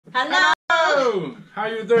Hello! Hello! How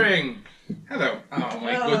are you doing? Hello. Oh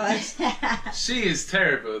my goodness. She is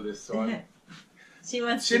terrible, this one. She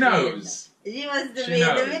knows. She wants to be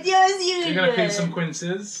in the video as usual. You're going to peel some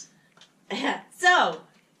quinces. So,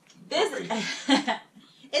 this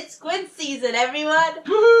it's quince season, everyone.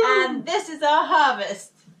 And this is our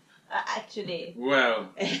harvest. Actually. Well,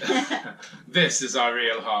 this is our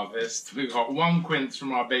real harvest. We've got one quince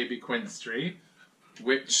from our baby quince tree,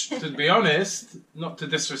 which, to be honest, not to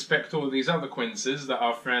disrespect all these other quinces that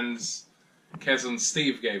our friends Kez and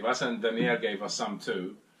Steve gave us, and Danielle gave us some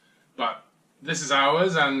too, but this is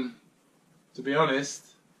ours, and to be honest,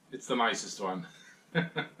 it's the nicest one.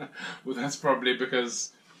 Well, that's probably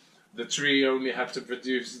because the tree only had to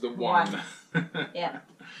produce the one. Yeah.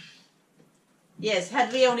 Yes,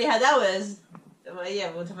 had we only had ours, well,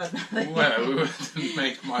 yeah, we would have had nothing. Well, we wouldn't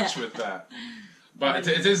make much with that. But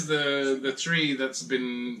it is the tree that's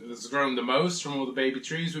grown the most from all the baby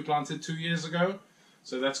trees we planted 2 years ago.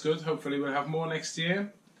 So that's good. Hopefully we'll have more next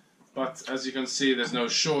year. But as you can see, there's no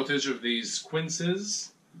shortage of these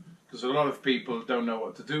quinces, because a lot of people don't know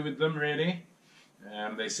what to do with them, really.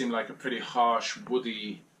 They seem like a pretty harsh,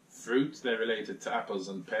 woody fruit. They're related to apples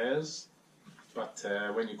and pears. But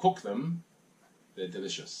when you cook them, they're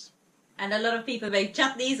delicious. And a lot of people make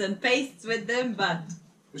chutneys and pastes with them, but...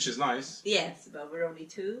 Which is nice. Yes, but we're only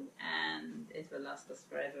two, and it will last us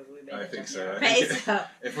forever. I think so.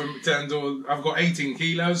 If we turned I've got 18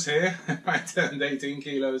 kilos here. If I turned 18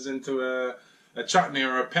 kilos into a chutney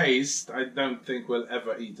or a paste, I don't think we'll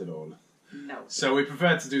ever eat it all. No. So we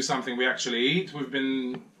prefer to do something we actually eat.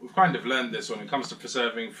 We've kind of learned this when it comes to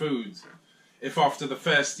preserving food. If after the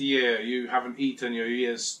first year you haven't eaten your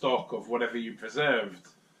year's stock of whatever you preserved,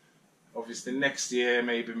 obviously next year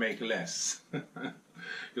maybe make less.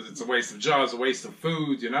 Because it's a waste of jars, a waste of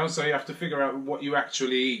food, you know, so you have to figure out what you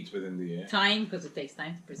actually eat within the year. Time, because it takes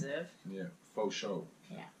time to preserve. Yeah, faux show.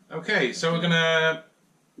 Yeah. Okay, so we're gonna...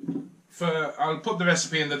 I'll put the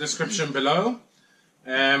recipe in the description below.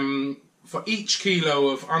 For each kilo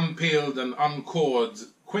of unpeeled and uncored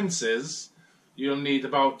quinces, you'll need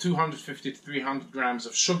about 250 to 300 grams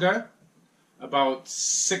of sugar, about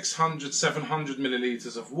 600-700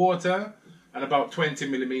 milliliters of water, and about 20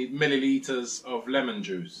 milliliters of lemon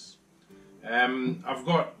juice. I've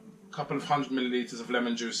got a couple of 100 milliliters of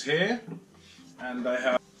lemon juice here, and I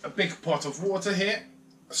have a big pot of water here.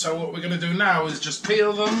 So what we're going to do now is just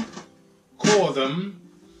peel them, core them,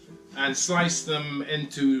 and slice them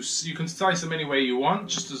into... You can slice them any way you want,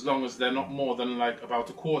 just as long as they're not more than like about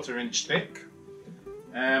a 1/4 inch thick.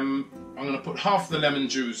 I'm going to put half the lemon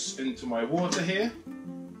juice into my water here,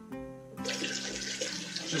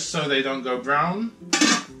 just so they don't go brown.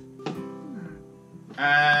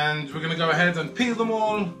 And we're going to go ahead and peel them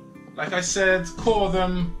all, like I said, core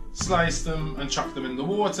them, slice them, and chuck them in the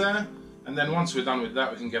water. And then once we're done with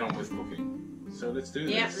that, we can get on with cooking. So let's do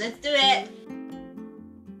this. Yeah, let's do it.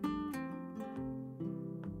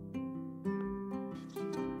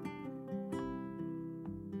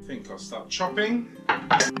 I think I'll start chopping.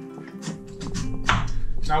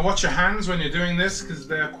 Now watch your hands when you're doing this, because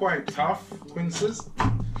they're quite tough, quinces.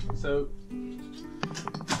 So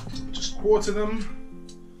just quarter them,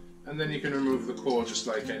 and then you can remove the core just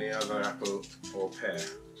like any other apple or pear.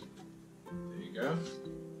 There you go.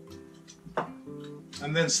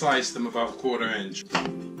 And then slice them about 1/4 inch.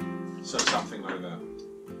 So something like that.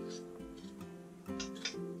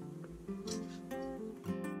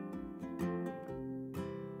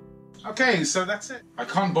 Okay, so that's it. I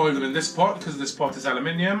can't boil them in this pot because this pot is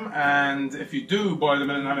aluminium, and if you do boil them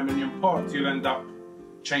in an aluminium pot, you'll end up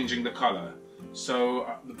changing the colour. So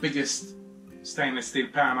the biggest stainless steel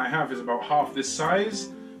pan I have is about half this size,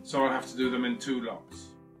 so I'll have to do them in 2 lots.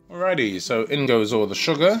 Alrighty, so in goes all the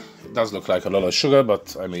sugar. It does look like a lot of sugar,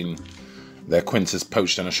 but I mean, they're quinces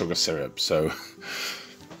poached in a sugar syrup, so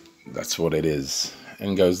that's what it is.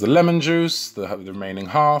 In goes the lemon juice, the remaining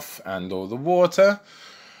half, and all the water.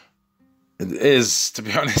 It is, to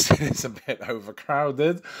be honest, it is a bit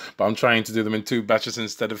overcrowded, but I'm trying to do them in 2 batches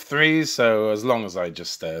instead of 3, so as long as I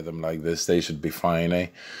just stir them like this, they should be fine, eh?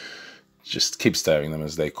 Just keep stirring them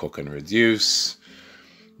as they cook and reduce.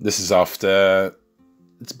 This is after,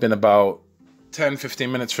 it's been about 10-15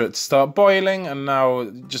 minutes for it to start boiling, and now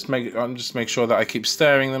just make sure that I keep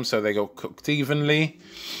stirring them so they go cooked evenly,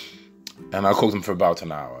 and I'll cook them for about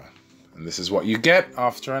an hour. And this is what you get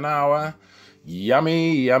after an hour.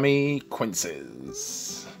 Yummy, yummy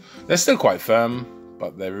quinces. They're still quite firm,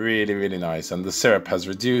 but they're really, really nice. And the syrup has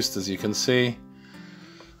reduced, as you can see.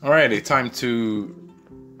 Alrighty, time to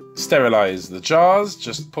sterilize the jars.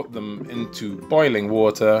 Just put them into boiling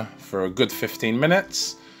water for a good 15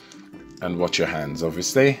 minutes. and watch your hands,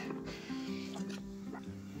 obviously.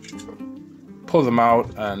 Pull them out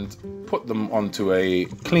and put them onto a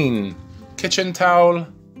clean kitchen towel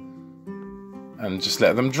and just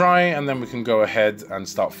let them dry, and then we can go ahead and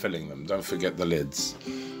start filling them. Don't forget the lids.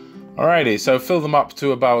 Alrighty, so fill them up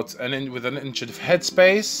to about with an inch of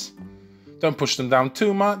headspace. Don't push them down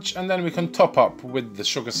too much, and then we can top up with the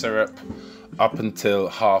sugar syrup up until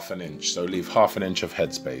 ½ an inch. So leave ½ an inch of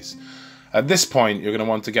headspace. At this point, you're going to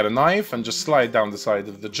want to get a knife and just slide down the side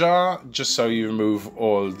of the jar, just so you remove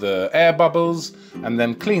all the air bubbles, and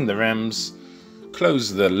then clean the rims,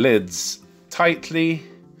 close the lids tightly,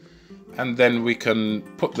 and then we can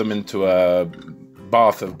put them into a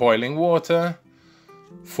bath of boiling water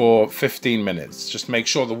for 15 minutes. Just make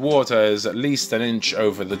sure the water is at least an inch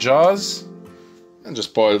over the jars, and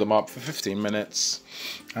just boil them up for 15 minutes.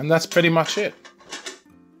 And that's pretty much it.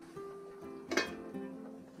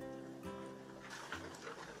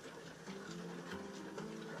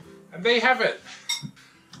 And there you have it.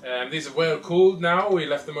 These are well cooled now. We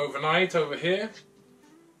left them overnight over here.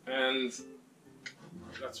 And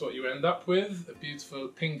that's what you end up with. A beautiful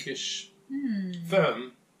pinkish,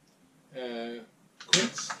 firm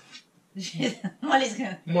quince. Molly's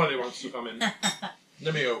going. Molly wants to come in.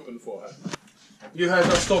 Let me open for her. You heard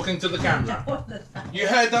us talking to the camera. You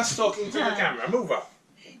heard us talking to the camera. Move up.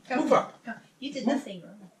 Move up. Come. You did nothing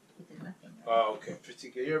wrong. You did nothing wrong. Oh, okay. Pretty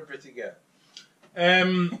good. You're a pretty girl.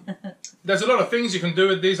 There's a lot of things you can do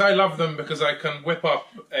with these. I love them because I can whip up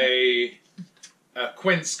a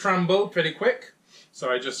quince crumble pretty quick. So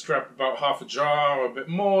I just grab about half a jar or a bit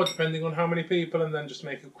more, depending on how many people, and then just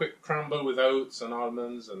make a quick crumble with oats and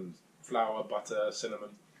almonds and flour, butter, cinnamon.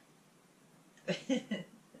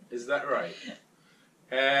 Is that right?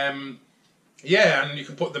 Yeah, and you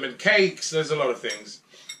can put them in cakes. There's a lot of things.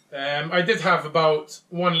 I did have about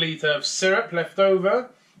 1 litre of syrup left over,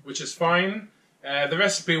 which is fine. The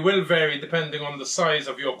recipe will vary depending on the size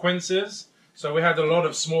of your quinces. So we had a lot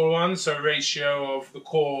of small ones, so ratio of the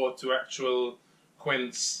core to actual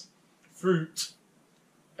quince fruit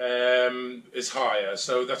is higher.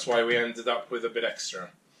 So that's why we ended up with a bit extra.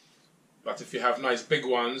 But if you have nice big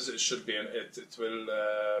ones, it should be it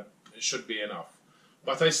should be enough.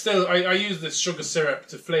 But I use this sugar syrup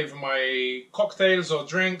to flavour my cocktails or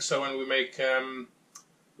drinks. So when we make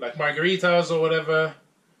like margaritas or whatever,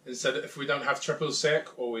 instead if we don't have triple sec,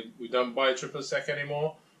 or we don't buy triple sec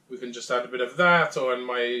anymore, we can just add a bit of that. Or in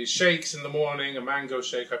my shakes in the morning, a mango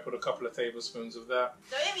shake, I put a couple of tablespoons of that.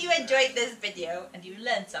 So if you enjoyed this video and you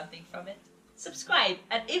learned something from it, subscribe.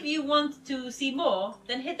 And if you want to see more,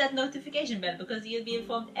 then hit that notification bell, because you'll be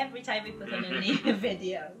informed every time we put on a new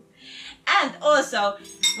video. And also,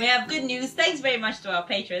 we have good news. Thanks very much to our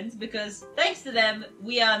patrons, because thanks to them,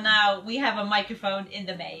 we have a microphone in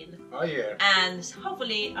the mail. Oh yeah. And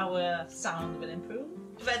hopefully our sound will improve,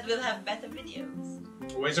 but we'll have better videos.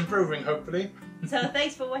 Always improving, hopefully. So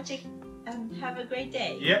thanks for watching and have a great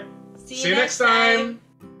day. Yep. See you next time.